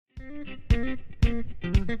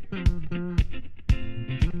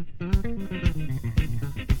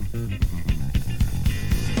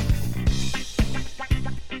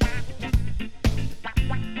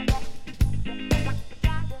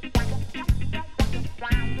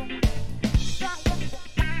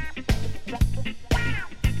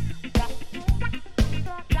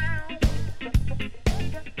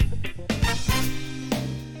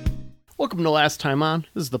Welcome to Last Time On.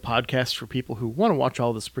 This is the podcast for people who want to watch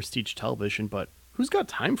all this prestige television, but who's got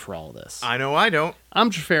time for all this? I know I don't.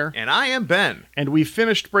 I'm Xhafer. And I am Ben. And we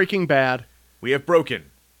finished Breaking Bad. We have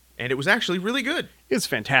broken. And it was actually really good. It's a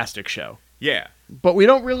fantastic show. Yeah. But we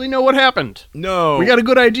don't really know what happened. No. We got a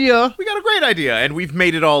good idea. We got a great idea, and we've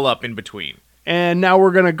made it all up in between. And now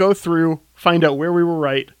we're going to go through, find out where we were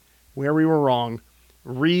right, where we were wrong,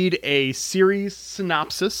 read a series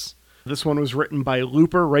synopsis. This one was written by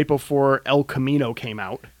Looper right before El Camino came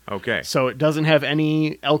out. Okay. So it doesn't have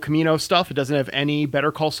any El Camino stuff. It doesn't have any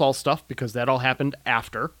Better Call Saul stuff because that all happened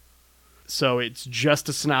after. So it's just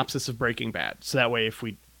a synopsis of Breaking Bad. So that way if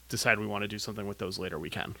we decide we want to do something with those later, we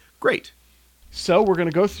can. Great. So we're going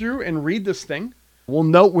to go through and read this thing. We'll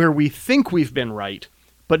note where we think we've been right,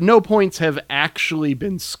 but no points have actually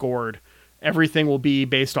been scored. Everything will be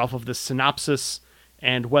based off of the synopsis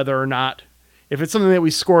and whether or not, if it's something that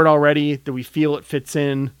we scored already, that we feel it fits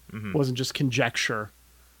in, wasn't just conjecture,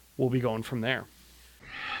 we'll be going from there.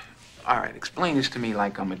 All right, explain this to me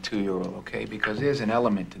like I'm a 2-year-old, okay? Because there's an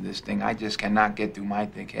element to this thing I just cannot get through my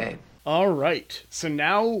thick head. All right, so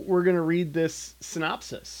now we're going to read this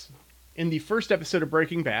synopsis. In the first episode of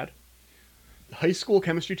Breaking Bad, high school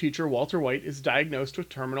chemistry teacher Walter White is diagnosed with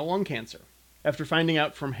terminal lung cancer. After finding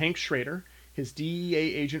out from Hank Schrader, his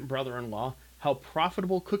DEA agent brother-in-law, how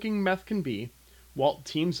profitable cooking meth can be, Walt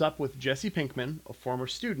teams up with Jesse Pinkman, a former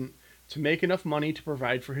student, to make enough money to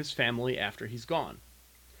provide for his family after he's gone.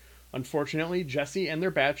 Unfortunately, Jesse and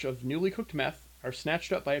their batch of newly cooked meth are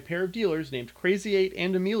snatched up by a pair of dealers named Crazy 8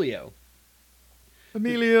 and Emilio.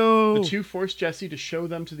 The two force Jesse to show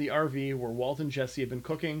them to the RV where Walt and Jesse have been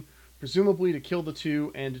cooking, presumably to kill the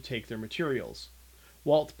two and to take their materials.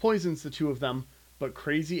 Walt poisons the two of them, but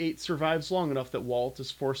Crazy 8 survives long enough that Walt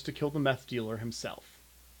is forced to kill the meth dealer himself.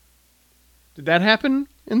 Did that happen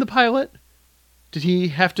in the pilot? Did he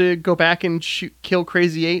have to go back and kill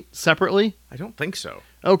Crazy 8 separately? I don't think so.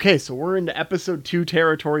 Okay, so we're into episode 2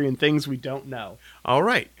 territory and things we don't know. All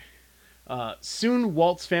right. Soon,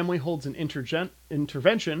 Walt's family holds an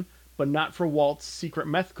intervention, but not for Walt's secret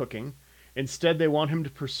meth cooking. Instead, they want him to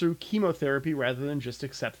pursue chemotherapy rather than just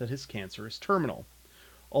accept that his cancer is terminal.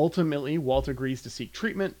 Ultimately, Walt agrees to seek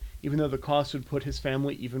treatment, even though the cost would put his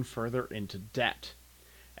family even further into debt.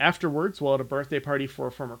 Afterwards, while at a birthday party for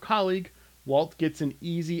a former colleague, Walt gets an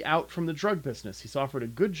easy out from the drug business. He's offered a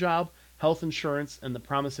good job, health insurance, and the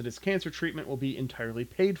promise that his cancer treatment will be entirely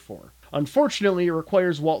paid for. Unfortunately, it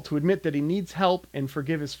requires Walt to admit that he needs help and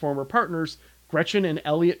forgive his former partners, Gretchen and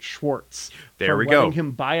Elliot Schwartz, for letting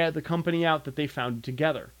him buy the company out that they founded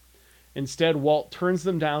together. Instead, Walt turns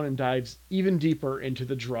them down and dives even deeper into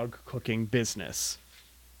the drug cooking business.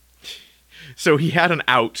 So he had an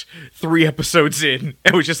out 3 episodes in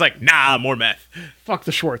and was just like, nah, more meth. Fuck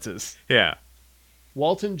the Schwartzes. Yeah.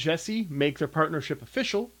 Walt and Jesse make their partnership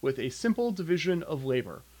official with a simple division of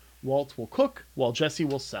labor. Walt will cook while Jesse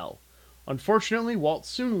will sell. Unfortunately, Walt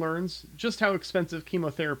soon learns just how expensive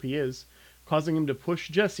chemotherapy is, causing him to push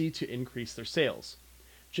Jesse to increase their sales.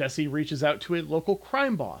 Jesse reaches out to a local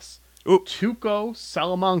crime boss, Tuco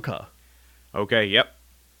Salamanca. Okay, yep.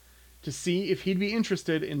 To see if he'd be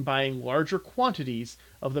interested in buying larger quantities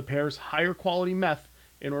of the pair's higher quality meth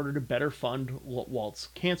in order to better fund Walt's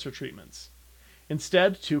cancer treatments.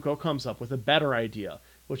 Instead, Tuco comes up with a better idea,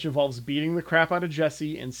 which involves beating the crap out of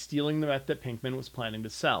Jesse and stealing the meth that Pinkman was planning to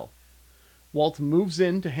sell. Walt moves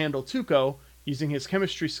in to handle Tuco, using his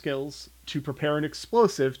chemistry skills to prepare an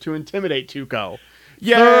explosive to intimidate Tuco.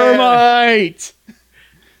 Yeah! Thermite!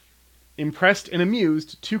 Impressed and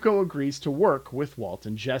amused, Tuco agrees to work with Walt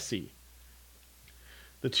and Jesse.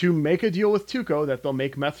 The two make a deal with Tuco that they'll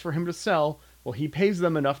make meth for him to sell, while he pays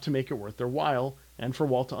them enough to make it worth their while, and for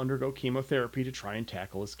Walt to undergo chemotherapy to try and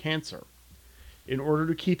tackle his cancer. In order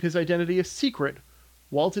to keep his identity a secret,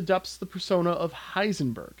 Walt adopts the persona of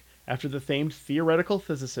Heisenberg, after the famed theoretical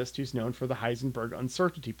physicist who's known for the Heisenberg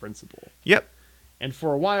uncertainty principle. Yep. And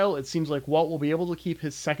for a while, it seems like Walt will be able to keep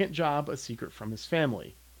his second job a secret from his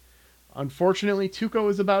family. Unfortunately, Tuco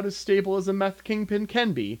is about as stable as a meth kingpin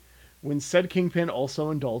can be, when said kingpin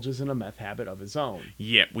also indulges in a meth habit of his own.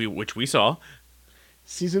 Yep, which we saw.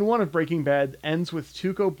 Season 1 of Breaking Bad ends with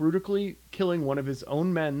Tuco brutally killing one of his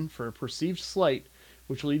own men for a perceived slight,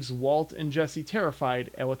 which leaves Walt and Jesse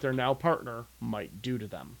terrified at what their now partner might do to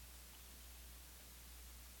them.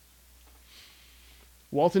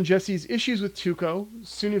 Walt and Jesse's issues with Tuco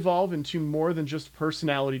soon evolve into more than just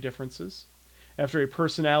personality differences. After a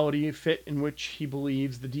personality fit in which he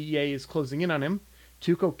believes the DEA is closing in on him,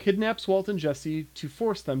 Tuco kidnaps Walt and Jesse to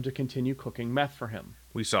force them to continue cooking meth for him.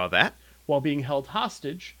 We saw that. While being held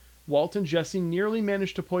hostage, Walt and Jesse nearly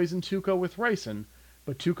manage to poison Tuco with ricin,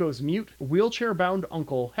 but Tuco's mute, wheelchair-bound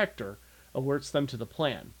uncle, Hector, alerts them to the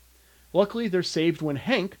plan. Luckily, they're saved when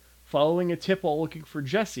Hank, following a tip while looking for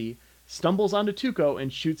Jesse, stumbles onto Tuco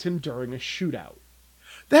and shoots him during a shootout.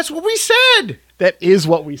 That's what we said! That is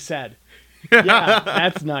what we said. Yeah,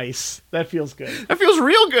 that's nice. That feels good. That feels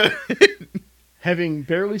real good. Having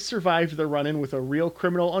barely survived the run-in with a real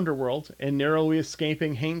criminal underworld and narrowly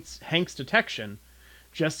escaping Hank's detection,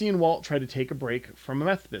 Jesse and Walt try to take a break from a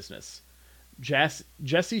meth business.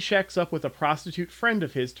 Jesse shacks up with a prostitute friend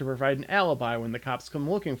of his to provide an alibi when the cops come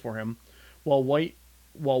looking for him, while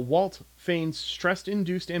Walt feigns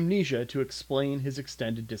stress-induced amnesia to explain his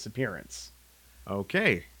extended disappearance.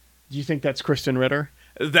 Okay. Do you think that's Kristen Ritter?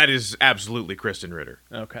 That is absolutely Kristen Ritter.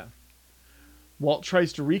 Okay. Walt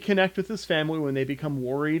tries to reconnect with his family when they become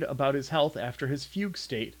worried about his health after his fugue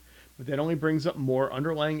state, but that only brings up more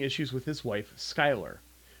underlying issues with his wife, Skylar.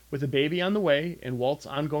 With a baby on the way and Walt's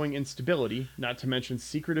ongoing instability, not to mention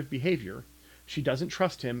secretive behavior, she doesn't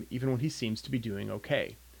trust him even when he seems to be doing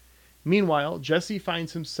okay. Meanwhile, Jesse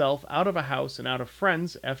finds himself out of a house and out of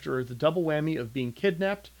friends after the double whammy of being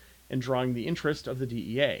kidnapped and drawing the interest of the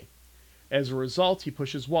DEA. As a result, he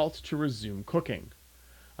pushes Walt to resume cooking.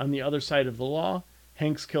 On the other side of the law,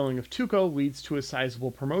 Hank's killing of Tuco leads to a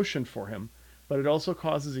sizable promotion for him, but it also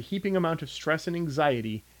causes a heaping amount of stress and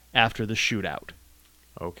anxiety after the shootout.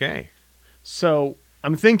 Okay. So,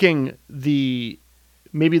 I'm thinking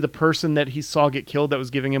maybe the person that he saw get killed that was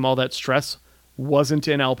giving him all that stress wasn't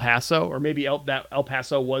in El Paso, or maybe El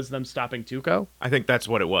Paso was them stopping Tuco? I think that's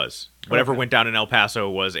what it was. Whatever Okay. went down in El Paso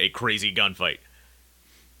was a crazy gunfight.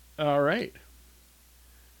 All right.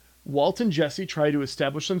 Walt and Jesse try to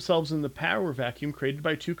establish themselves in the power vacuum created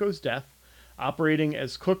by Tuco's death, operating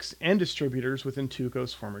as cooks and distributors within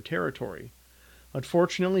Tuco's former territory.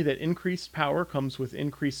 Unfortunately, that increased power comes with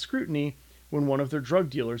increased scrutiny when one of their drug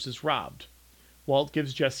dealers is robbed. Walt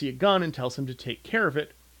gives Jesse a gun and tells him to take care of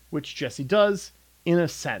it, which Jesse does, in a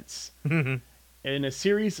sense. In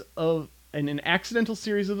an accidental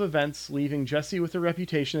series of events, leaving Jesse with a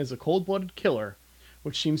reputation as a cold-blooded killer,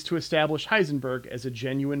 which seems to establish Heisenberg as a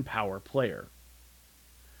genuine power player.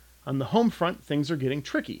 On the home front, things are getting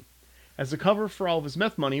tricky. As a cover for all of his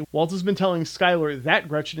meth money, Walt has been telling Skylar that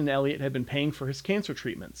Gretchen and Elliot had been paying for his cancer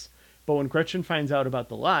treatments. But when Gretchen finds out about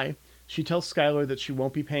the lie, she tells Skylar that she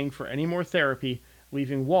won't be paying for any more therapy,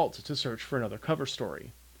 leaving Walt to search for another cover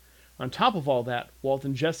story. On top of all that, Walt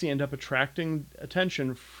and Jesse end up attracting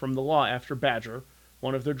attention from the law after Badger,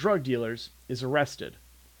 one of their drug dealers, is arrested.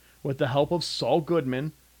 With the help of Saul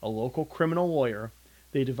Goodman, a local criminal lawyer,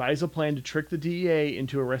 they devise a plan to trick the DEA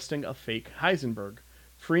into arresting a fake Heisenberg,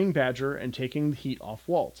 freeing Badger and taking the heat off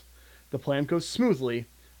Walt. The plan goes smoothly,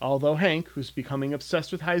 although Hank, who's becoming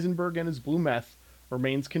obsessed with Heisenberg and his blue meth,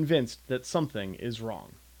 remains convinced that something is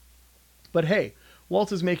wrong. But hey,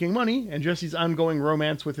 Walt is making money, and Jesse's ongoing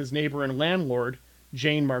romance with his neighbor and landlord,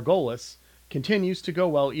 Jane Margolis, continues to go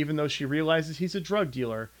well even though she realizes he's a drug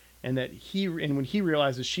dealer and when he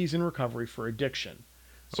realizes she's in recovery for addiction.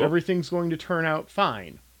 So everything's going to turn out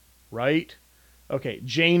fine, right? Okay,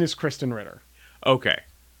 Jane is Kristen Ritter. Okay.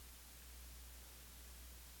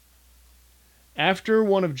 After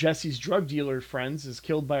one of Jesse's drug dealer friends is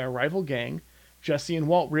killed by a rival gang, Jesse and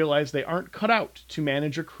Walt realize they aren't cut out to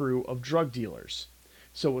manage a crew of drug dealers.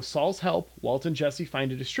 So with Saul's help, Walt and Jesse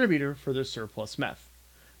find a distributor for their surplus meth.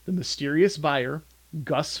 The mysterious buyer,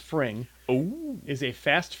 Gus Fring, is a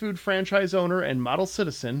fast food franchise owner and model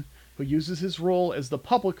citizen who uses his role as the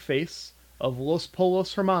public face of Los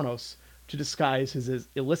Polos Hermanos to disguise his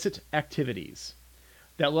illicit activities.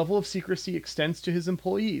 That level of secrecy extends to his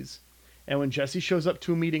employees, and when Jesse shows up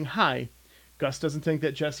to a meeting high, Gus doesn't think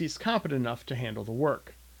that Jesse is competent enough to handle the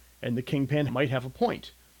work, and the Kingpin might have a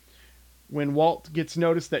point. When Walt gets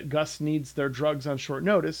notice that Gus needs their drugs on short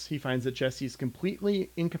notice, he finds that Jesse is completely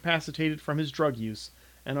incapacitated from his drug use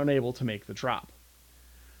and unable to make the drop.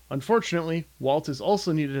 Unfortunately, Walt is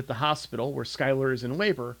also needed at the hospital where Skylar is in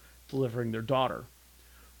labor, delivering their daughter.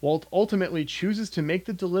 Walt ultimately chooses to make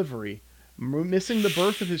the delivery, missing the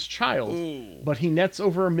birth of his child, but he nets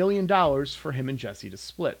over $1 million for him and Jesse to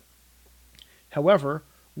split. However,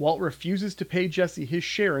 Walt refuses to pay Jesse his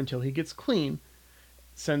share until he gets clean,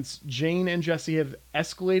 since Jane and Jesse have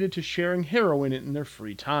escalated to sharing heroin in their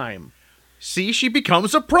free time. See, she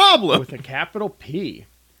becomes a problem. With a capital P.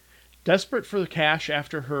 Desperate for the cash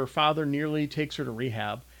after her father nearly takes her to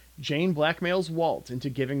rehab, Jane blackmails Walt into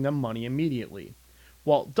giving them money immediately.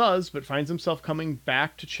 Walt does, but finds himself coming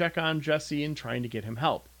back to check on Jesse and trying to get him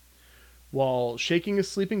help. While shaking a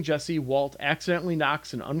sleeping Jesse, Walt accidentally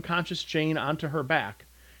knocks an unconscious Jane onto her back,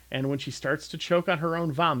 and when she starts to choke on her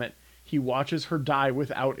own vomit, he watches her die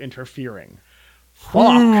without interfering.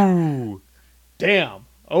 Fuck! Ooh. Damn.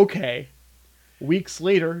 Okay. Weeks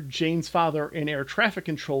later, Jane's father, an air traffic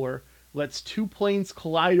controller, lets two planes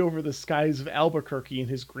collide over the skies of Albuquerque in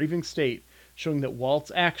his grieving state, showing that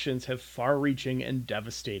Walt's actions have far-reaching and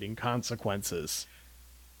devastating consequences.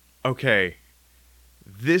 Okay.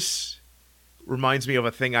 This reminds me of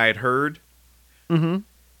a thing I had heard. Mm-hmm.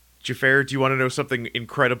 Xhafer, do you want to know something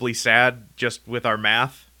incredibly sad just with our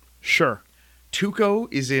math? Sure. Tuco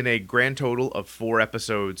is in a grand total of 4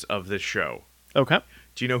 episodes of this show. Okay.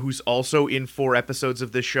 Do you know who's also in 4 episodes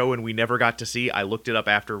of this show and we never got to see? I looked it up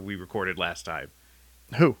after we recorded last time.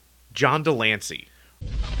 Who? John Delancey.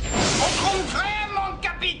 Au contraire, mon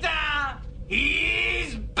capitaine!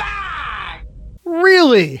 He's back!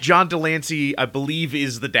 Really? John Delancey, I believe,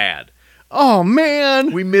 is the dad. Oh,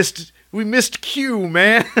 man! We missed Q,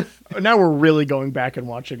 man. Now we're really going back and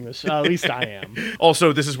watching this. At least I am.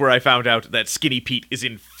 Also, this is where I found out that Skinny Pete is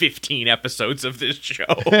in 15 episodes of this show.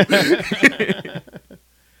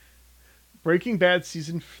 Breaking Bad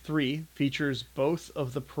Season 3 features both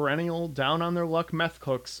of the perennial down-on-their-luck meth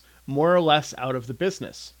cooks more or less out of the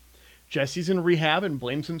business. Jesse's in rehab and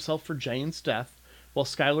blames himself for Jane's death, while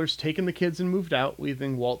Skyler's taken the kids and moved out,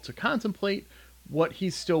 leaving Walt to contemplate what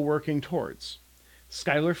he's still working towards.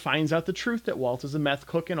 Skyler finds out the truth that Walt is a meth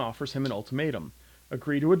cook and offers him an ultimatum.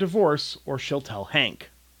 Agree to a divorce, or she'll tell Hank.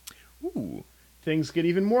 Ooh. Things get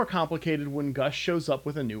even more complicated when Gus shows up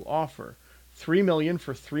with a new offer. $3 million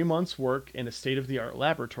for 3 months' work in a state-of-the-art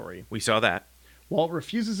laboratory. We saw that. Walt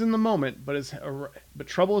refuses in the moment, but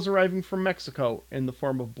trouble is arriving from Mexico in the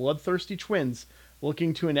form of bloodthirsty twins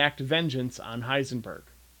looking to enact vengeance on Heisenberg.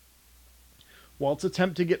 Walt's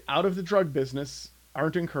attempt to get out of the drug business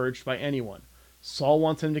aren't encouraged by anyone. Saul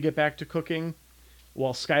wants him to get back to cooking,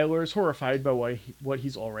 while Skyler is horrified by what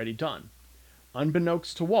he's already done.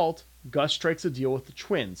 Unbeknownst to Walt, Gus strikes a deal with the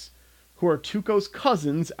twins, who are Tuco's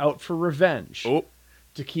cousins out for revenge,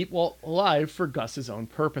 to keep Walt alive for Gus's own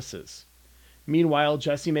purposes. Meanwhile,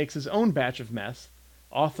 Jesse makes his own batch of meth,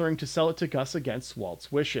 offering to sell it to Gus against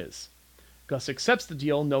Walt's wishes. Gus accepts the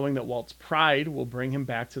deal, knowing that Walt's pride will bring him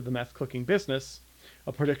back to the meth cooking business,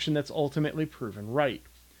 a prediction that's ultimately proven right.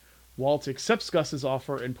 Walt accepts Gus's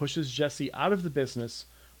offer and pushes Jesse out of the business,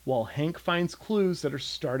 while Hank finds clues that are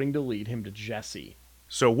starting to lead him to Jesse.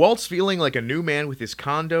 So Walt's feeling like a new man with his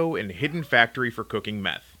condo and hidden factory for cooking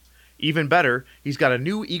meth. Even better, he's got a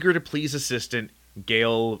new eager-to-please assistant,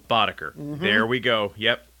 Gail Boddicker. Mm-hmm. There we go,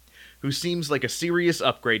 yep. Who seems like a serious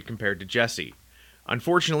upgrade compared to Jesse.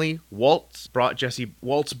 Unfortunately, Walt's brought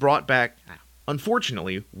back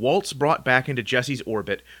into Jesse's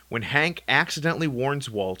orbit when Hank accidentally warns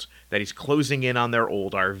Walt that he's closing in on their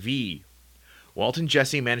old RV. Walt and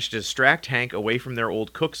Jesse manage to distract Hank away from their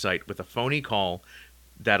old cook site with a phony call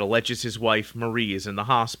that alleges his wife, Marie, is in the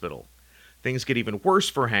hospital. Things get even worse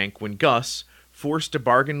for Hank when Gus, forced to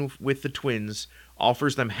bargain with the twins,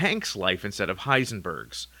 offers them Hank's life instead of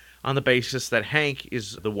Heisenberg's, on the basis that Hank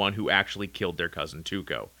is the one who actually killed their cousin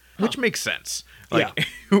Tuco. Which makes sense. Like,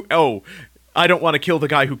 yeah. I don't want to kill the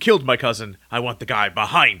guy who killed my cousin. I want the guy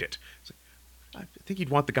behind it. I think you'd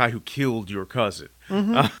want the guy who killed your cousin.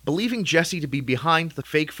 Mm-hmm. Believing Jesse to be behind the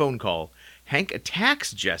fake phone call, Hank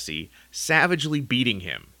attacks Jesse, savagely beating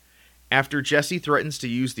him. After Jesse threatens to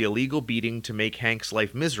use the illegal beating to make Hank's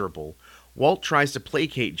life miserable, Walt tries to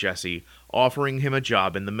placate Jesse, offering him a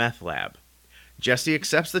job in the meth lab. Jesse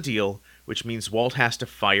accepts the deal, which means Walt has to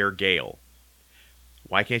fire Gail.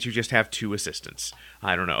 Why can't you just have 2 assistants?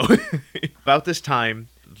 I don't know. About this time,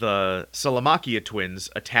 the Salamakia twins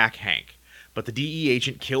attack Hank, but the DE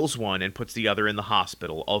agent kills one and puts the other in the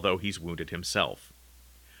hospital, although he's wounded himself.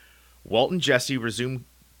 Walt and Jesse resume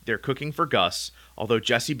their cooking for Gus, although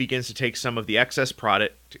Jesse begins to take some of the excess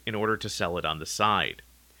product in order to sell it on the side.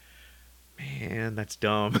 Man, that's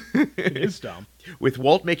dumb. It is dumb. With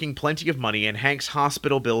Walt making plenty of money and Hank's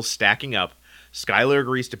hospital bills stacking up, Skyler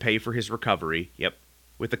agrees to pay for his recovery. Yep.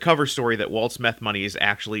 With the cover story that Walt's meth money is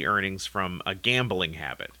actually earnings from a gambling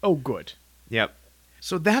habit. Oh, good. Yep.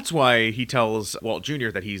 So that's why he tells Walt Jr.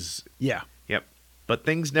 that he's... Yeah. Yep. But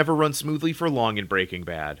things never run smoothly for long in Breaking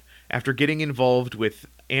Bad. After getting involved with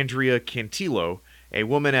Andrea Cantillo, A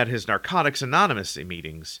woman at his Narcotics Anonymous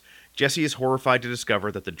meetings, Jesse is horrified to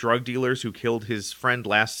discover that the drug dealers who killed his friend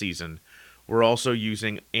last season were also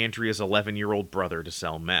using Andrea's 11-year-old brother to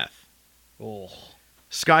sell meth. Oh.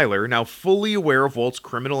 Skyler, now fully aware of Walt's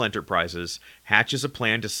criminal enterprises, hatches a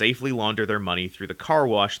plan to safely launder their money through the car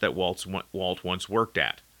wash that Walt once worked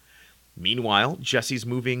at. Meanwhile, Jesse's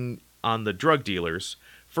moving on the drug dealers,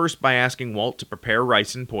 first by asking Walt to prepare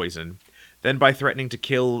ricin poison, then by threatening to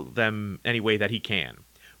kill them any way that he can,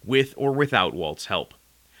 with or without Walt's help.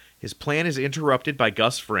 His plan is interrupted by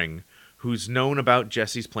Gus Fring, who's known about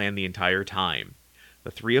Jesse's plan the entire time.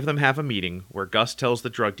 The three of them have a meeting where Gus tells the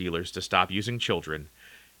drug dealers to stop using children.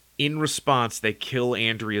 In response, they kill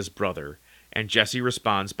Andrea's brother, and Jesse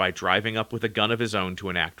responds by driving up with a gun of his own to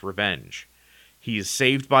enact revenge. He is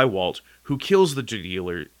saved by Walt, who kills the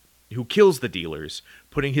dealers,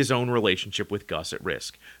 putting his own relationship with Gus at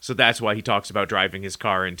risk. So that's why he talks about driving his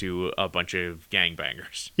car into a bunch of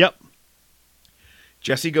gangbangers. Yep.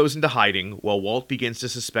 Jesse goes into hiding while Walt begins to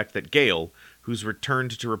suspect that Gale, who's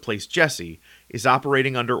returned to replace Jesse, is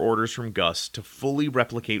operating under orders from Gus to fully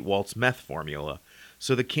replicate Walt's meth formula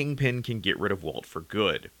so the Kingpin can get rid of Walt for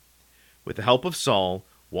good. With the help of Saul,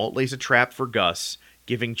 Walt lays a trap for Gus,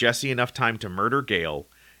 giving Jesse enough time to murder Gale,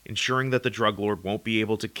 ensuring that the drug lord won't be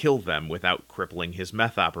able to kill them without crippling his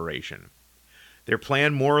meth operation. Their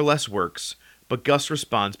plan more or less works, but Gus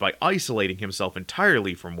responds by isolating himself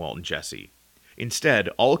entirely from Walt and Jesse. Instead,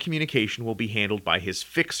 all communication will be handled by his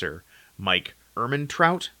fixer, Mike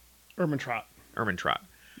Ehrmantraut.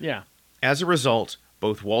 Yeah. As a result,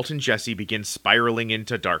 both Walt and Jesse begin spiraling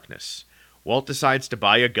into darkness. Walt decides to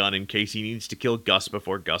buy a gun in case he needs to kill Gus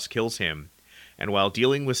before Gus kills him, and while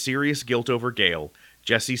dealing with serious guilt over Gale,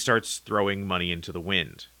 Jesse starts throwing money into the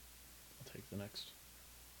wind. I'll take the next.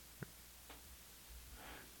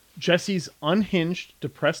 Jesse's unhinged,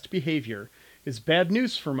 depressed behavior is bad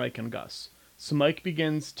news for Mike and Gus, so Mike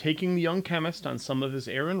begins taking the young chemist on some of his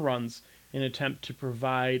errand runs in an attempt to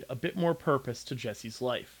provide a bit more purpose to Jesse's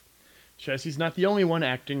life. Jesse's not the only one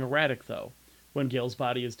acting erratic, though. When Gale's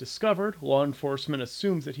body is discovered, law enforcement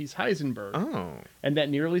assumes that he's Heisenberg, and that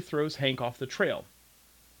nearly throws Hank off the trail,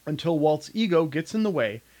 until Walt's ego gets in the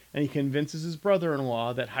way, and he convinces his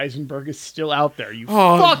brother-in-law that Heisenberg is still out there. You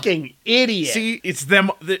fucking idiot! See, it's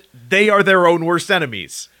them. They are their own worst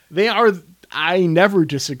enemies. They are... I never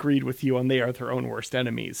disagreed with you on they are their own worst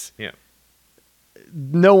enemies. Yeah.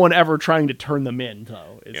 No one ever trying to turn them in,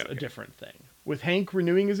 though, is a different thing. With Hank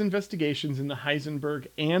renewing his investigations into Heisenberg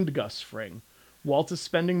and Gus Fring, Walt is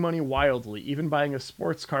spending money wildly, even buying a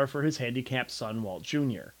sports car for his handicapped son, Walt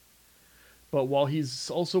Jr. But while he's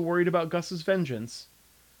also worried about Gus's vengeance,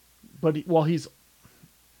 while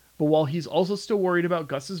he's also still worried about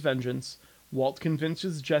Gus's vengeance, Walt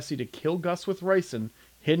convinces Jesse to kill Gus with ricin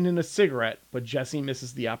hidden in a cigarette, but Jesse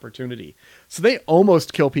misses the opportunity. So they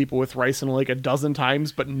almost kill people with ricin like a dozen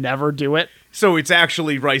times, but never do it. So it's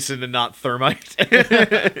actually ricin and not thermite.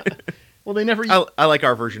 Well, they never... I like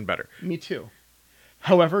our version better. Me too.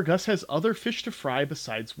 However, Gus has other fish to fry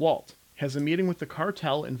besides Walt. Has a meeting with the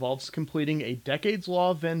cartel involves completing a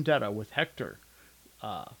decades-long vendetta with Hector.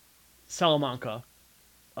 Salamanca.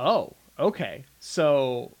 Oh, okay.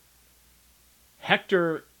 So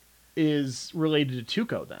Hector is related to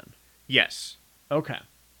Tuco then? Yes. Okay.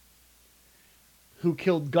 Who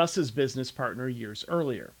killed Gus's business partner years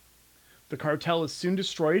earlier. The cartel is soon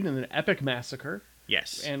destroyed in an epic massacre.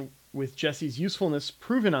 Yes. And with Jesse's usefulness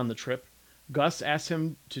proven on the trip, Gus asks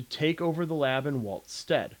him to take over the lab in Walt's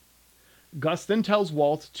stead. Gus then tells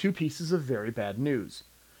Walt two pieces of very bad news.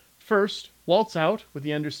 First, Walt's out with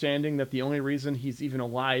the understanding that the only reason he's even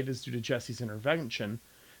alive is due to Jesse's intervention.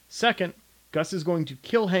 Second, Gus is going to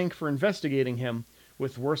kill Hank for investigating him,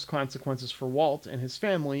 with worse consequences for Walt and his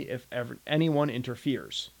family if anyone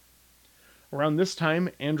interferes. Around this time,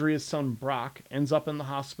 Andrea's son Brock ends up in the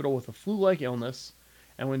hospital with a flu-like illness,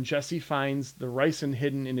 and when Jesse finds the ricin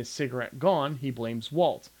hidden in his cigarette gone, he blames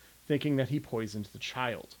Walt, thinking that he poisoned the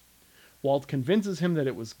child. Walt convinces him that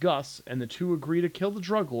it was Gus, and the two agree to kill the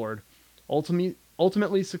drug lord,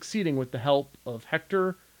 ultimately succeeding with the help of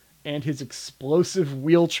Hector and his explosive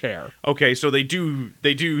wheelchair. Okay, so they do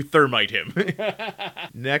thermite him.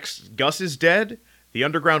 Next, Gus is dead. The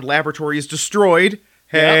underground laboratory is destroyed.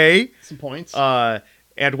 Hey! Yep, some points.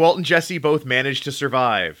 And Walt and Jesse both managed to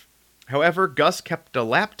survive. However, Gus kept a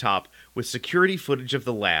laptop with security footage of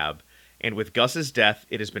the lab, and with Gus's death,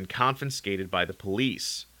 it has been confiscated by the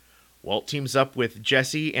police. Walt teams up with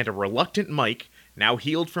Jesse and a reluctant Mike, now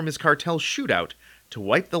healed from his cartel shootout, to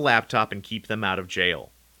wipe the laptop and keep them out of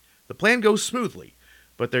jail. The plan goes smoothly,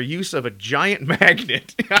 but their use of a giant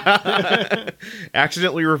magnet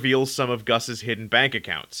accidentally reveals some of Gus's hidden bank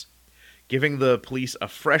accounts, giving the police a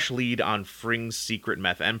fresh lead on Fring's secret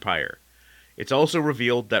meth empire. It's also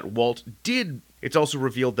revealed that Walt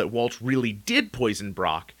really did poison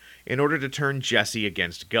Brock in order to turn Jesse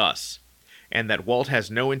against Gus, and that Walt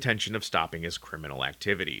has no intention of stopping his criminal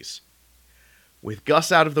activities. With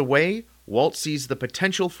Gus out of the way, Walt sees the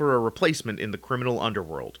potential for a replacement in the criminal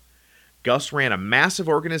underworld. Gus ran a massive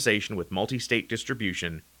organization with multi-state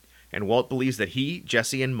distribution, and Walt believes that he,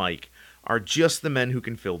 Jesse, and Mike are just the men who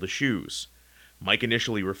can fill the shoes. Mike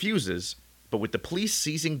initially refuses, but with the police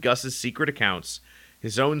seizing Gus's secret accounts,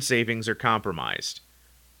 his own savings are compromised,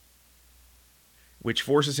 which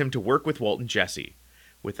forces him to work with Walt and Jesse.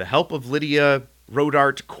 With the help of Lydia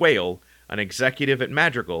Rodart Quayle, an executive at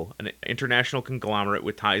Madrigal, an international conglomerate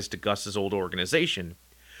with ties to Gus's old organization,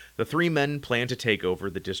 the three men plan to take over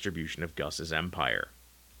the distribution of Gus's empire.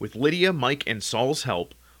 With Lydia, Mike, and Saul's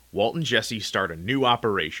help, Walt and Jesse start a new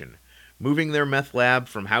operation, moving their meth lab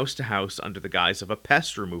from house to house under the guise of a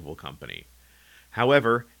pest removal company.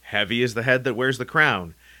 However, heavy is the head that wears the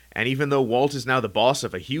crown, and even though Walt is now the boss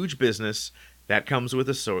of a huge business, that comes with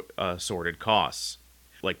assorted costs,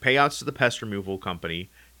 like payouts to the pest removal company,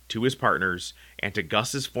 to his partners, and to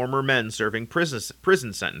Gus's former men serving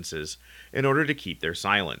prison sentences in order to keep their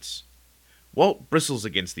silence. Walt bristles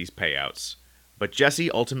against these payouts, but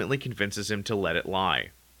Jesse ultimately convinces him to let it lie.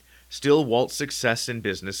 Still, Walt's success in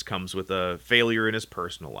business comes with a failure in his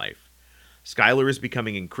personal life. Skylar is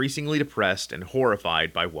becoming increasingly depressed and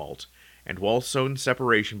horrified by Walt, and Walt's own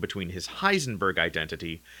separation between his Heisenberg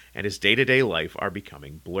identity and his day-to-day life are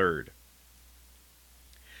becoming blurred.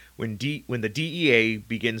 When the DEA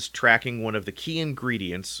begins tracking one of the key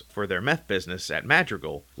ingredients for their meth business at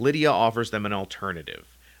Madrigal, Lydia offers them an alternative,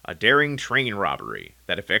 a daring train robbery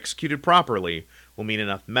that, if executed properly, will mean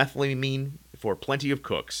enough methylamine for plenty of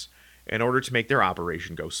cooks in order to make their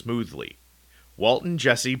operation go smoothly. Walt and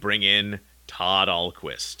Jesse bring in Todd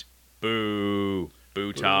Alquist. Boo!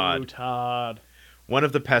 Boo Todd. Boo Todd. One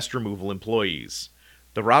of the pest removal employees.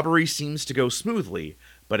 The robbery seems to go smoothly,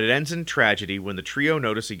 but it ends in tragedy when the trio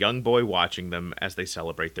notice a young boy watching them as they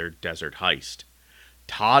celebrate their desert heist.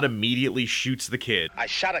 Todd immediately shoots the kid. I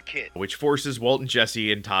shot a kid. Which forces Walt and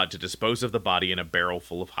Jesse and Todd to dispose of the body in a barrel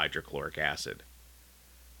full of hydrochloric acid.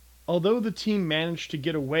 Although the team managed to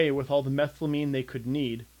get away with all the methylamine they could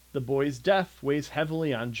need, the boy's death weighs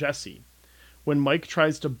heavily on Jesse. When Mike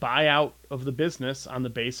tries to buy out of the business on the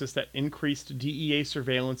basis that increased DEA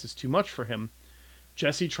surveillance is too much for him,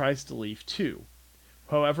 Jesse tries to leave too.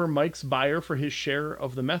 However, Mike's buyer for his share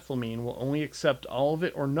of the methylamine will only accept all of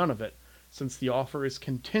it or none of it, since the offer is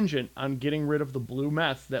contingent on getting rid of the blue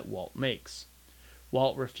meth that Walt makes.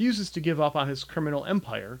 Walt refuses to give up on his criminal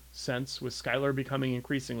empire, since, with Skylar becoming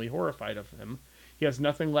increasingly horrified of him, he has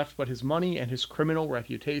nothing left but his money and his criminal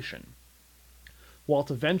reputation.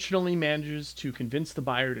 Walt eventually manages to convince the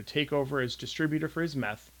buyer to take over as distributor for his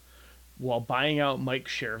meth, while buying out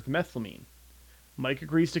Mike's share of the methylamine. Mike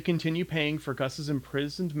agrees to continue paying for Gus's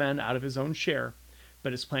imprisoned men out of his own share,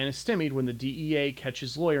 but his plan is stymied when the DEA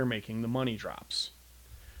catches lawyer making the money drops.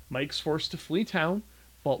 Mike's forced to flee town,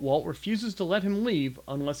 but Walt refuses to let him leave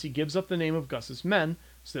unless he gives up the name of Gus's men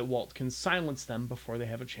so that Walt can silence them before they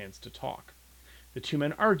have a chance to talk. The two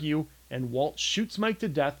men argue, and Walt shoots Mike to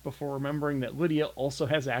death before remembering that Lydia also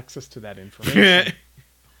has access to that information.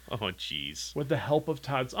 Oh, jeez. With the help of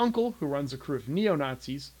Todd's uncle, who runs a crew of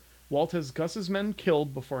neo-Nazis, Walt has Gus's men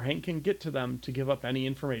killed before Hank can get to them to give up any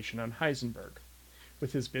information on Heisenberg.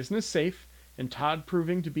 With his business safe, and Todd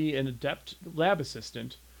proving to be an adept lab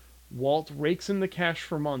assistant, Walt rakes in the cash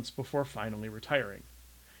for months before finally retiring.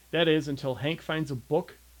 That is, until Hank finds a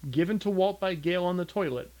book given to Walt by Gale on the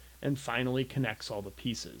toilet and finally connects all the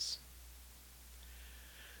pieces.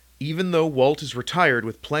 Even though Walt is retired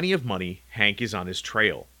with plenty of money, Hank is on his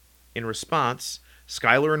trail. In response,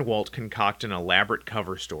 Skylar and Walt concoct an elaborate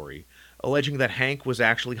cover story, alleging that Hank was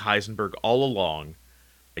actually Heisenberg all along,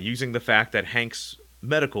 using the fact that Hank's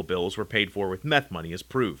medical bills were paid for with meth money as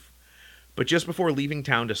proof. But just before leaving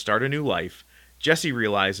town to start a new life, Jesse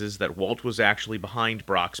realizes that Walt was actually behind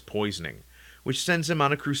Brock's poisoning, which sends him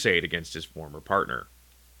on a crusade against his former partner.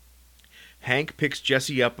 Hank picks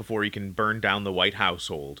Jesse up before he can burn down the White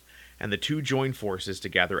household, and the two join forces to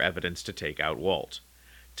gather evidence to take out Walt.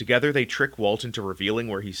 Together they trick Walt into revealing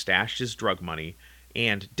where he stashed his drug money,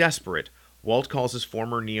 and, desperate, Walt calls his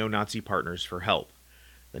former neo-Nazi partners for help.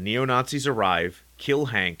 The neo-Nazis arrive, kill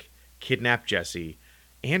Hank, kidnap Jesse,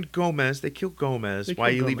 and Gomez. They kill Gomez. Why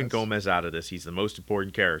are you leaving Gomez out of this? He's the most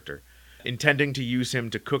important character. Intending to use him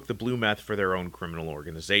to cook the blue meth for their own criminal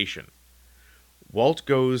organization. Walt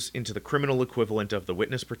goes into the criminal equivalent of the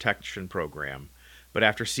witness protection program, but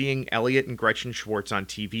after seeing Elliot and Gretchen Schwartz on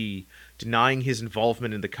TV denying his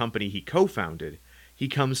involvement in the company he co-founded, he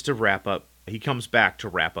comes back to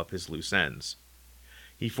wrap up his loose ends.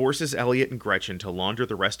 He forces Elliot and Gretchen to launder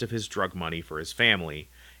the rest of his drug money for his family,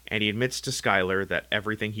 and he admits to Skyler that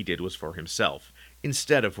everything he did was for himself,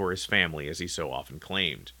 instead of for his family, as he so often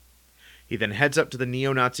claimed. He then heads up to the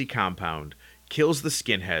neo-Nazi compound, kills the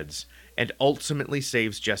skinheads, and ultimately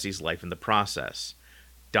saves Jesse's life in the process,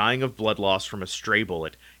 dying of blood loss from a stray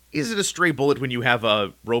bullet. Is it a stray bullet when you have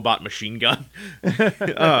a robot machine gun?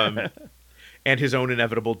 And his own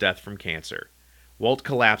inevitable death from cancer. Walt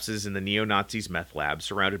collapses in the neo-Nazis' meth lab,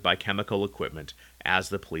 surrounded by chemical equipment, as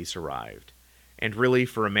the police arrived. And really,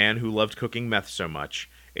 for a man who loved cooking meth so much,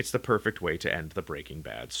 it's the perfect way to end the Breaking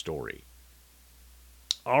Bad story.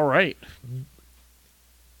 All right.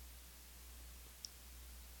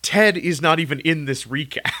 Ted is not even in this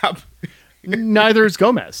recap. Neither is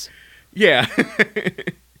Gomez. Yeah.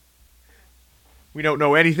 We don't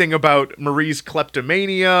know anything about Marie's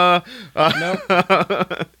kleptomania.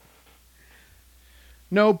 Nope.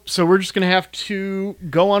 Nope. So we're just going to have to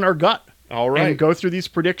go on our gut. All right. And go through these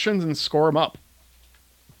predictions and score them up.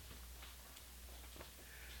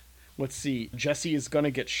 Let's see. Jesse is going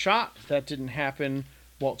to get shot. That didn't happen.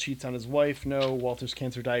 Walt cheats on his wife. No. Walter's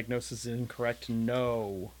cancer diagnosis is incorrect.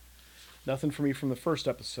 No. Nothing for me from the first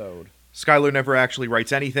episode. Skyler never actually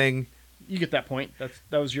writes anything. You get that point.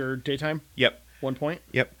 That was your daytime? Yep. 1 point?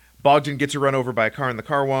 Yep. Bogdan gets run over by a car in the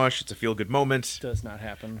car wash. It's a feel-good moment. Does not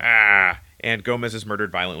happen. And Gomez is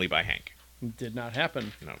murdered violently by Hank. Did not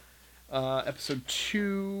happen. No. Episode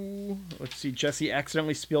 2. Let's see. Jesse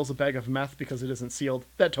accidentally spills a bag of meth because it isn't sealed.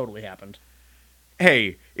 That totally happened.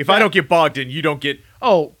 Hey, if I don't get Bogdan, you don't get...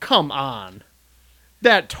 Oh, come on.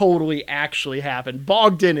 That totally actually happened.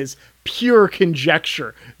 Bogdan is pure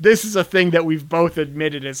conjecture. This is a thing that we've both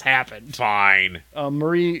admitted has happened. Fine.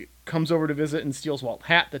 Marie comes over to visit and steals Walt's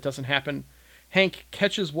hat. That doesn't happen. Hank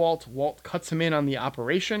catches Walt. Walt cuts him in on the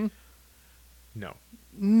operation. No.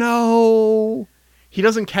 He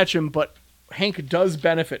doesn't catch him, but Hank does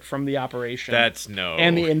benefit from the operation. That's no.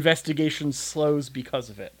 And the investigation slows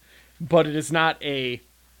because of it. But it is not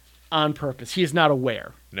on purpose. He is not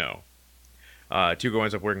aware. No. Tugo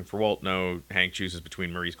ends up working for Walt. No. Hank chooses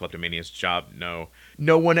between Marie's kleptomania's job. No.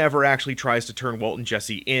 No one ever actually tries to turn Walt and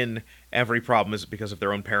Jesse in. Every problem is because of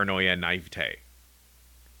their own paranoia and naivete.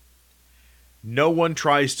 No one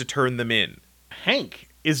tries to turn them in. Hank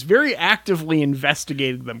is very actively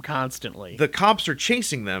investigating them constantly. The cops are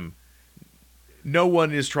chasing them. No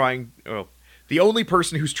one is trying... Oh, the only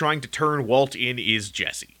person who's trying to turn Walt in is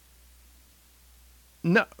Jesse.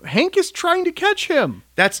 No, Hank is trying to catch him.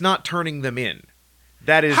 That's not turning them in.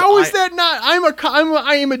 That is... How is that not?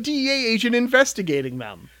 I am a DEA agent investigating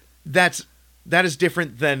them. That is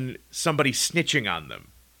different than somebody snitching on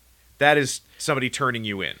them. That is somebody turning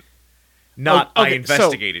you in. Not, I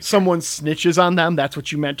investigated. So someone snitches on them? That's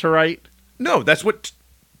what you meant to write? No, that's what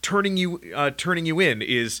turning you in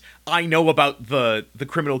is. I know about the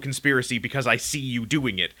criminal conspiracy because I see you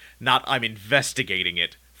doing it. Not I'm investigating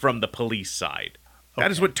it from the police side. Okay.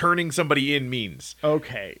 That is what turning somebody in means.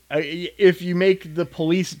 Okay. If you make the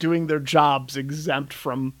police doing their jobs exempt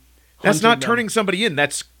from That's not turning somebody in.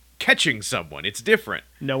 That's catching someone. It's different.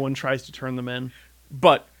 No one tries to turn them in.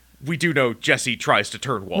 But we do know Jesse tries to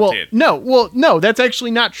turn Walt in. No, that's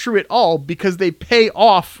actually not true at all because they pay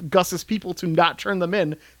off Gus's people to not turn them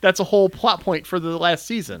in. That's a whole plot point for the last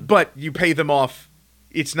season. But you pay them off.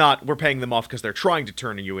 It's not we're paying them off because they're trying to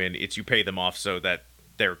turn you in. It's you pay them off so that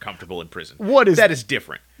they're comfortable in prison. That is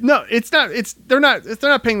different. No, it's not. They're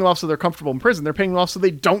not paying them off so they're comfortable in prison. They're paying them off so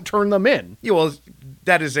they don't turn them in. Yeah, well,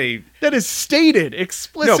 that is stated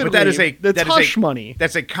explicitly. No, but that's hush money.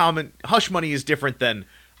 That's a common hush money is different than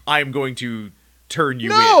I'm going to turn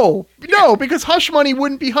you in. No, because hush money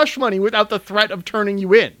wouldn't be hush money without the threat of turning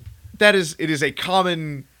you in. It is a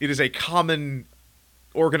common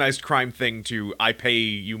organized crime thing to I pay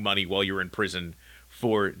you money while you're in prison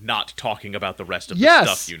for not talking about the rest of the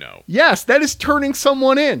stuff you know. Yes, that is turning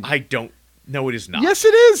someone in. I don't know it is not. Yes,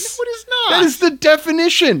 it is. No, it is not. That is the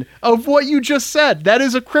definition of what you just said. That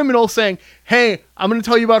is a criminal saying, hey, I'm going to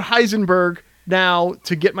tell you about Heisenberg now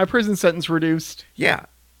to get my prison sentence reduced. Yeah.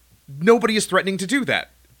 Nobody is threatening to do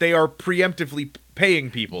that. They are preemptively paying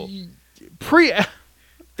people.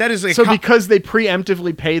 That is because they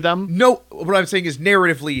preemptively pay them? No, what I'm saying is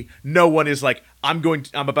narratively, no one is like, I'm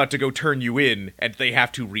about to go turn you in, and they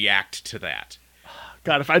have to react to that.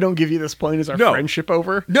 God, if I don't give you this point, is our friendship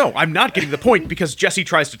over? No, I'm not getting the point because Jesse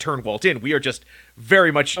tries to turn Walt in. We are just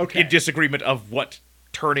very much in disagreement of what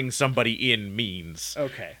turning somebody in means.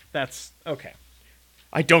 Okay, that's okay.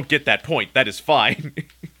 I don't get that point. That is fine.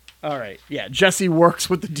 All right, yeah. Jesse works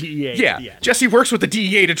with the DEA. Yeah, at the end. Jesse works with the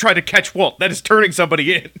DEA to try to catch Walt. That is turning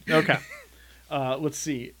somebody in. Okay. Let's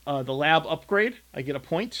see. The lab upgrade, I get a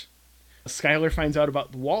point. Skylar finds out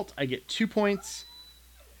about Walt, I get 2 points.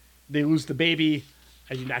 They lose the baby,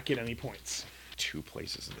 I do not get any points. 2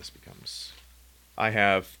 places in this becomes... I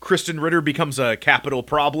have Kristen Ritter becomes a capital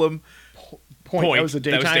problem. Point. That was a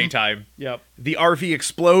daytime. That was daytime. Yep. The RV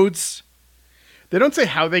explodes. They don't say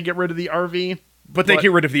how they get rid of the RV. But they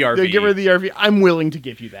get rid of the RV. They get rid of the RV. I'm willing to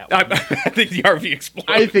give you that one. I think the RV explodes.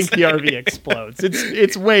 I think the RV explodes.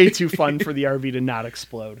 It's way too fun for the RV to not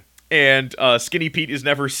explode. And Skinny Pete is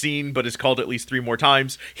never seen, but is called at least 3 more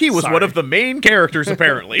times. He was Sorry. one of the main characters,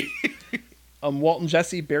 apparently. Walt and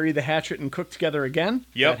Jesse bury the hatchet and cook together again.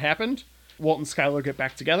 Yep. That happened. Walt and Skylar get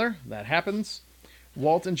back together. That happens.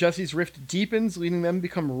 Walt and Jesse's rift deepens, leading them to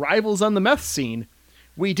become rivals on the meth scene.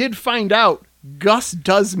 We did find out Gus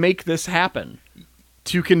does make this happen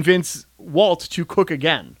to convince Walt to cook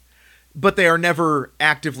again. But they are never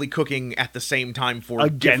actively cooking at the same time for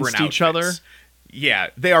different Against each other? outfits. Yeah,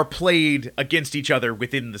 they are played against each other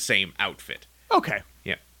within the same outfit. Okay.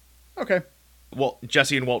 Yeah. Okay.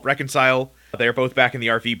 Jesse and Walt reconcile. They are both back in the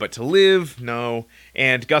RV, but to live, no.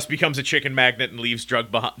 And Gus becomes a chicken magnet and leaves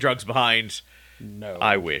drugs behind. No.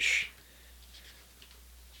 I wish.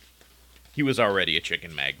 He was already a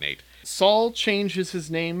chicken magnate. Saul changes his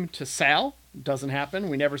name to Sal. Doesn't happen.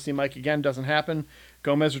 We never see Mike again. Doesn't happen.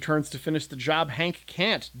 Gomez returns to finish the job. Hank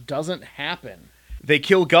can't. Doesn't happen. They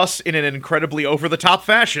kill Gus in an incredibly over-the-top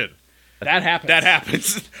fashion. That happens. That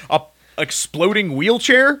happens. A exploding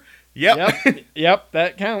wheelchair? Yep. Yep,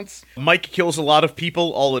 that counts. Mike kills a lot of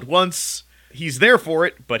people all at once. He's there for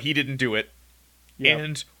it, but he didn't do it. Yep.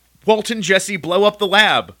 And Walt and Jesse blow up the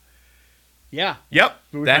lab. Yeah. Yep,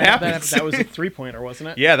 that happens. That was a 3-pointer,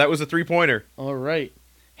 wasn't it? Yeah, that was a 3-pointer. All right.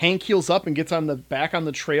 Hank heals up and gets back on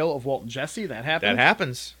the trail of Walt and Jesse. That happens. That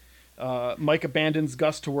happens. Mike abandons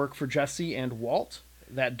Gus to work for Jesse and Walt.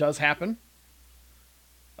 That does happen.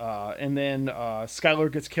 And then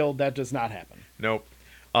Skylar gets killed. That does not happen. Nope.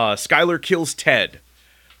 Skylar kills Ted.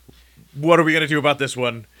 What are we going to do about this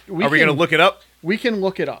one? Are we going to look it up? We can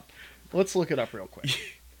look it up. Let's look it up real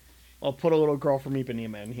quick. I'll put a little girl from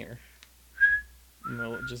Ipanema in here. And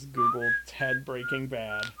we'll just Google Ted Breaking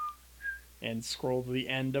Bad and scroll to the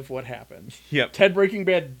end of what happened. Yep. Ted Breaking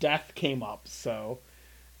Bad death came up, so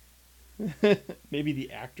maybe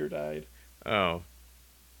the actor died. Oh.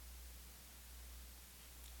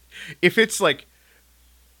 If it's like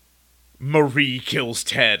Marie kills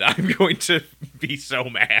Ted, I'm going to be so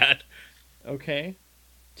mad. Okay.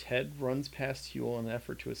 Ted runs past Huel in an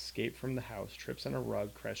effort to escape from the house, trips on a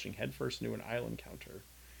rug, crashing headfirst into an island counter.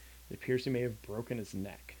 It appears he may have broken his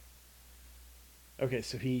neck. Okay,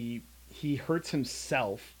 so he hurts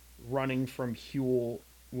himself running from Huel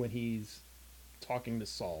when he's talking to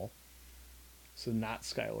Saul. So not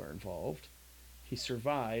Skylar involved. He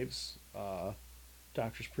survives.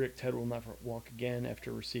 Doctors predict Ted will never walk again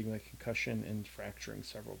after receiving a concussion and fracturing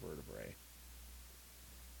several vertebrae.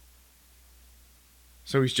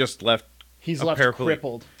 So he's just left. He's left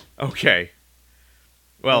crippled. Okay.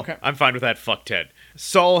 Well, Okay. I'm fine with that. Fuck Ted.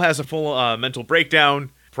 Saul has a full mental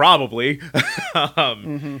breakdown, probably.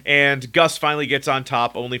 And Gus finally gets on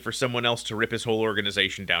top, only for someone else to rip his whole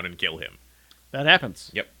organization down and kill him. That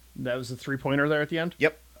happens. Yep. That was a 3-pointer there at the end.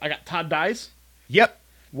 Yep. I got Todd dies. Yep.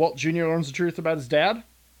 Walt Jr. learns the truth about his dad.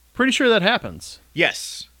 Pretty sure that happens.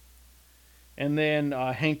 Yes. And then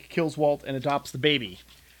Hank kills Walt and adopts the baby.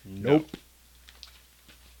 Nope.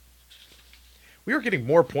 We are getting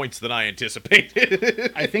more points than I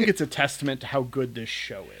anticipated. I think it's a testament to how good this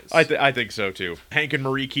show is. I think so, too. Hank and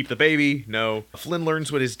Marie keep the baby. No. Flynn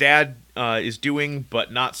learns what his dad is doing,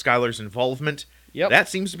 but not Skylar's involvement. Yep. That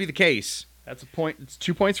seems to be the case. That's a point. It's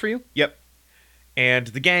 2 points for you? Yep. And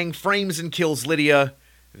the gang frames and kills Lydia.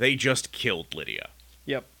 They just killed Lydia.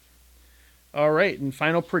 Yep. All right, and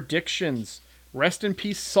final predictions. Rest in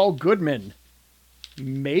peace, Saul Goodman.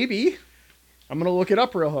 Maybe. I'm going to look it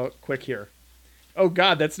up real quick here. Oh,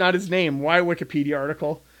 God, that's not his name. Why Wikipedia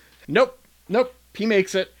article? Nope. He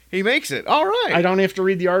makes it. He makes it. All right. I don't have to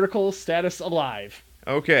read the article. Status alive.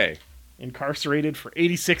 Okay. Incarcerated for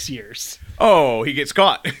 86 years. Oh, he gets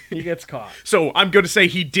caught. He gets caught. So I'm going to say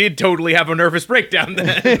he did totally have a nervous breakdown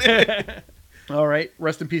then. All right.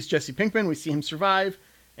 Rest in peace, Jesse Pinkman. We see him survive.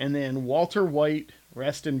 And then Walter White,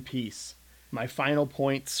 rest in peace. My final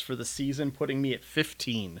points for the season, putting me at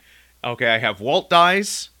 15. Okay, I have Walt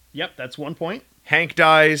dies. Yep, that's 1 point. Hank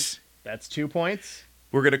dies. That's 2 points.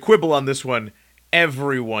 We're going to quibble on this one.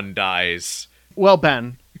 Everyone dies. Well,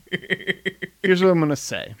 Ben, here's what I'm going to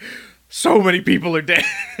say. So many people are dead.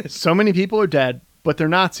 So many people are dead, but they're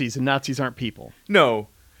Nazis, and Nazis aren't people. No,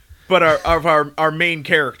 but our main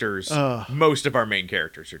characters, Ugh. most of our main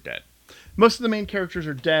characters are dead. Most of the main characters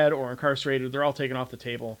are dead or incarcerated. They're all taken off the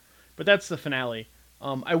table. But that's the finale.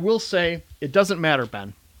 I will say it doesn't matter,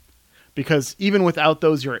 Ben, because even without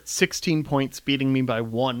those, you're at 16 points, beating me by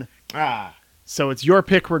 1. So it's your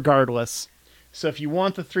pick regardless. So if you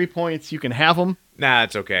want the 3 points, you can have them. Nah,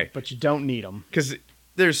 it's okay. But you don't need them. Because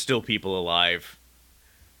there's still people alive.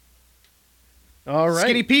 All right.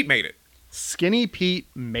 Skinny Pete made it. Skinny Pete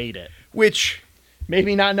made it. Which...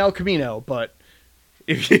 maybe not in El Camino, but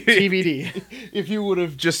if TBD. If you would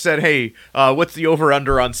have just said, hey, what's the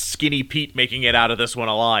over-under on Skinny Pete making it out of this one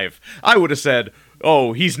alive? I would have said,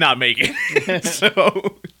 oh, he's not making it.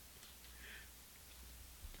 So...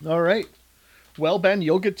 all right. Well, Ben,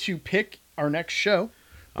 you'll get to pick our next show.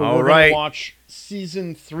 But All we're right. going to watch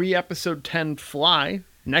Season 3, Episode 10, Fly,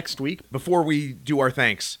 next week. Before we do our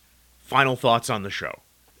thanks, final thoughts on the show.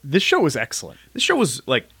 This show was excellent. This show was,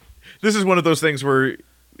 like... this is one of those things where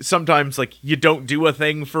sometimes, like, you don't do a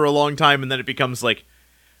thing for a long time, and then it becomes, like,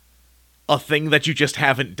 a thing that you just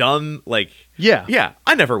haven't done. Like, Yeah.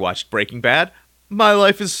 I never watched Breaking Bad. My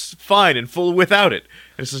life is fine and full without it.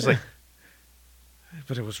 And it's just like...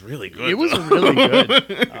 but it was really good. It was really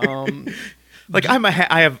good. Like,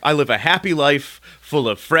 I live a happy life full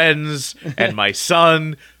of friends and my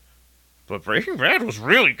son, but Breaking Bad was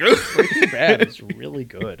really good. Breaking Bad is really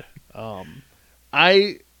good.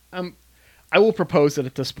 I will propose that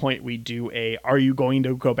at this point we do are you going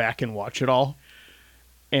to go back and watch it all?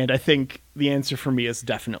 And I think the answer for me is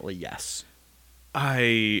definitely yes.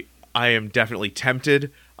 I am definitely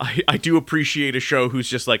tempted. I do appreciate a show who's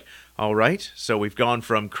just like, all right, so we've gone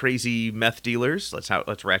from crazy meth dealers.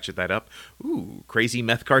 Let's ratchet that up. Ooh, crazy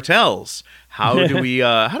meth cartels. How do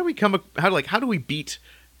we beat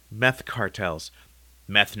meth cartels?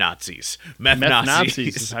 Meth Nazis. Meth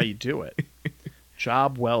Nazis is how you do it.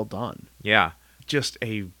 Job well done. Yeah, just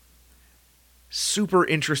a super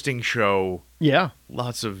interesting show. Yeah.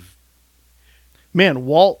 Lots of... man,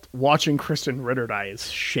 Walt watching Kristen Ritter die is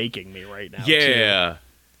shaking me right now. Yeah.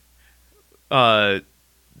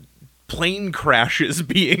 Plane crashes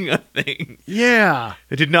being a thing. Yeah.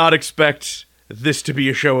 I did not expect this to be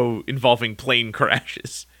a show involving plane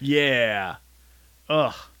crashes. Yeah.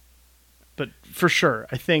 Ugh. But for sure,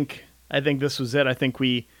 I think this was it. I think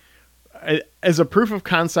as a proof of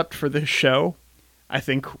concept for this show, I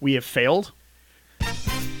think we have failed.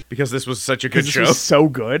 Because this was such a good show. This was so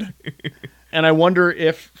good. And I wonder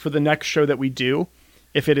if for the next show that we do,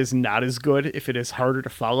 if it is not as good, if it is harder to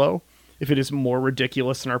follow, if it is more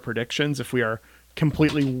ridiculous in our predictions, if we are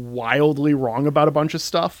completely wildly wrong about a bunch of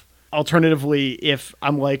stuff. Alternatively, if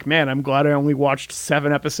I'm like, man, I'm glad I only watched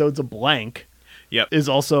 7 episodes of blank, Yep. is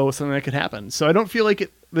also something that could happen. So I don't feel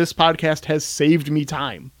like this podcast has saved me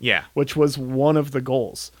time. Yeah. Which was one of the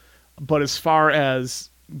goals. But as far as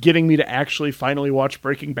getting me to actually finally watch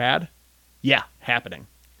Breaking Bad, yeah, happening.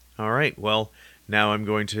 All right. Well, now I'm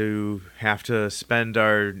going to have to spend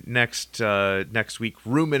our next week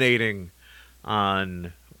ruminating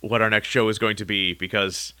on what our next show is going to be,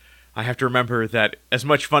 because I have to remember that as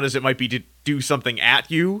much fun as it might be to do something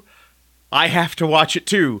at you, I have to watch it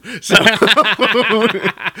too. So,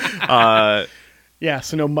 yeah,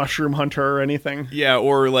 so no Mushroom Hunter or anything. Yeah,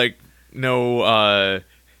 or like no.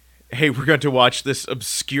 Hey, we're going to watch this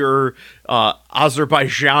obscure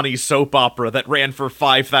Azerbaijani soap opera that ran for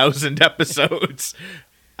 5,000 episodes.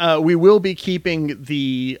 We will be keeping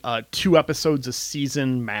the 2 episodes a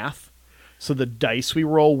season math, so the dice we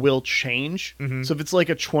roll will change. Mm-hmm. So if it's like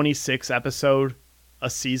a 26 episode a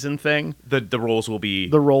season thing, the rolls will be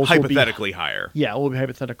hypothetically higher. Yeah, it will be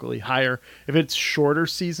hypothetically higher. If it's shorter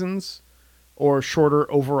seasons or shorter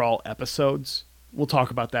overall episodes, we'll talk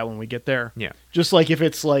about that when we get there. Yeah. Just like if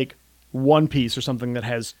it's like One Piece or something that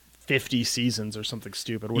has 50 seasons or something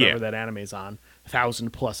stupid, whatever that anime's on,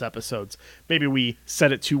 1,000+ episodes. Maybe we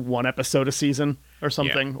set it to 1 episode a season or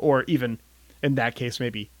something, or even in that case,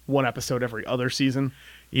 maybe 1 episode every other season.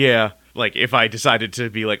 Yeah, like if I decided to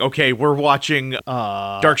be like, okay, we're watching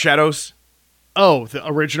Dark Shadows. Oh, the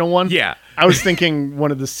original one? Yeah. I was thinking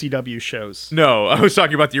one of the CW shows. No, I was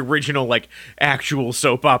talking about the original, like, actual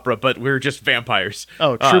soap opera, but we're just vampires.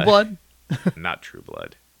 Oh, True Blood? Not True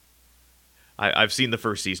Blood. I've seen the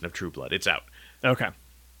first season of True Blood. It's out. Okay.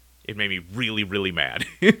 It made me really, really mad.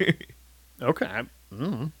 Okay.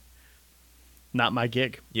 Not my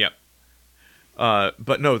gig. Yep.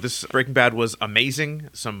 But no, this Breaking Bad was amazing.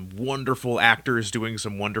 Some wonderful actors doing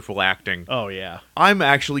some wonderful acting. Oh, yeah. I'm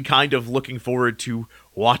actually kind of looking forward to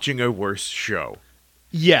watching a worse show.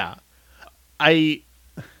 Yeah. I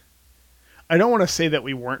don't want to say that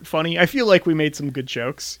we weren't funny. I feel like we made some good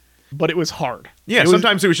jokes, but it was hard. Yeah,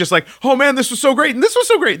 sometimes it was just like, oh man, this was so great, and this was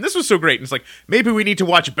so great, and this was so great. And it's like, maybe we need to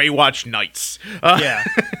watch Baywatch Nights. Yeah.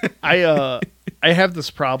 I have this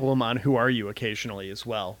problem on Who Are You occasionally as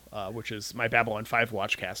well, which is my Babylon 5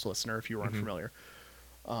 Watchcast listener, if you were unfamiliar.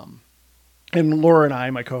 And Laura and I,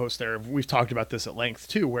 my co-host there, we've talked about this at length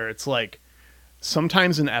too, where it's like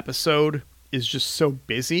sometimes an episode is just so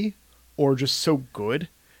busy or just so good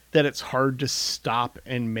that it's hard to stop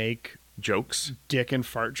and make Jokes. dick and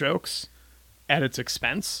fart jokes at its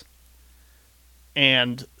expense.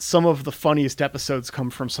 And some of the funniest episodes come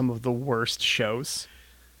from some of the worst shows.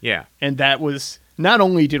 Yeah. And that was, not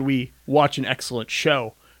only did we watch an excellent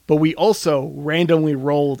show, but we also randomly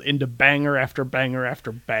rolled into banger after banger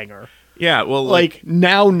after banger. Yeah, well... Like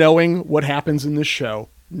now knowing what happens in this show,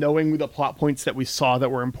 knowing the plot points that we saw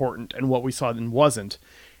that were important and what we saw that wasn't,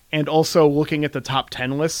 and also looking at the top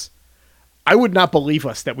 10 lists, I would not believe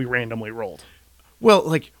us that we randomly rolled. Well,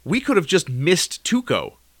 like, we could have just missed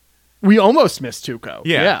Tuco. We almost missed Tuco.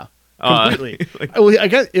 Yeah. Completely. I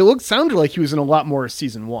guess it sounded like he was in a lot more of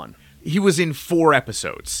season 1. He was in 4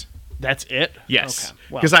 episodes. That's it? Yes. Okay.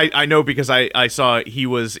 Well. Because I know because I saw he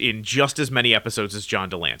was in just as many episodes as John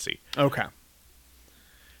Delancey. Okay.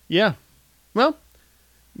 Yeah. Well,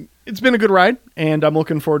 it's been a good ride, and I'm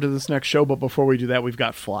looking forward to this next show, but before we do that, we've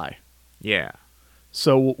got Fly. Yeah.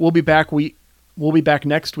 So we'll be back. We'll be back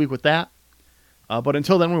next week with that. But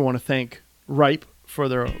until then, we want to thank Ripe for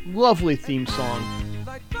their lovely theme song.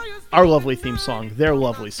 Our lovely theme song. Their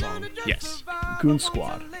lovely song. Yes. Goon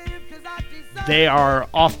Squad. They are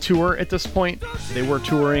off tour at this point. They were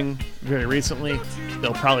touring very recently.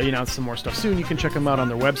 They'll probably announce some more stuff soon. You can check them out on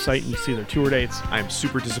their website and see their tour dates. I am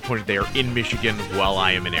super disappointed they are in Michigan while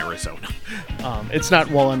I am in Arizona. It's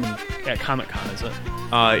not while I'm at Comic-Con, is it?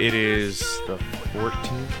 It is the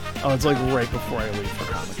 14th. Oh, it's like right before I leave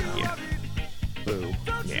for Comic-Con. Yeah. Boo.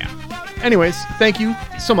 Yeah. Anyways, thank you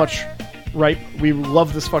so much, Ripe. We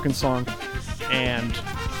love this fucking song. And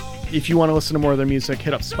if you want to listen to more of their music,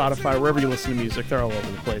 hit up Spotify, wherever you listen to music. They're all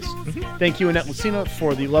over the place. Mm-hmm. Thank you, Annette Lucina,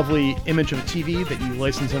 for the lovely image of a TV that you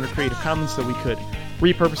licensed under Creative Commons so we could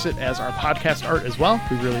repurpose it as our podcast art as well.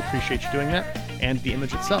 We really appreciate you doing that. And the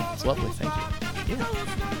image itself. It's lovely. Thank you.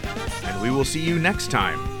 Yeah. And we will see you next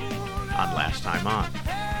time on Last Time On.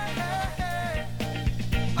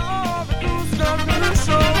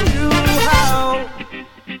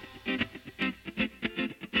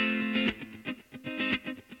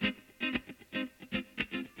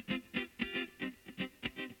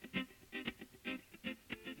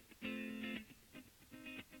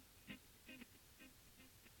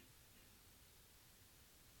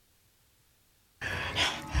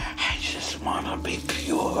 I just want to be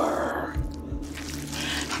pure.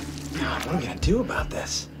 God, what are we gonna do about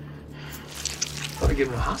this? Thought we get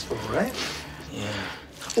him to the hospital, right? Yeah.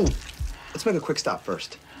 Oh, let's make a quick stop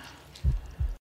first.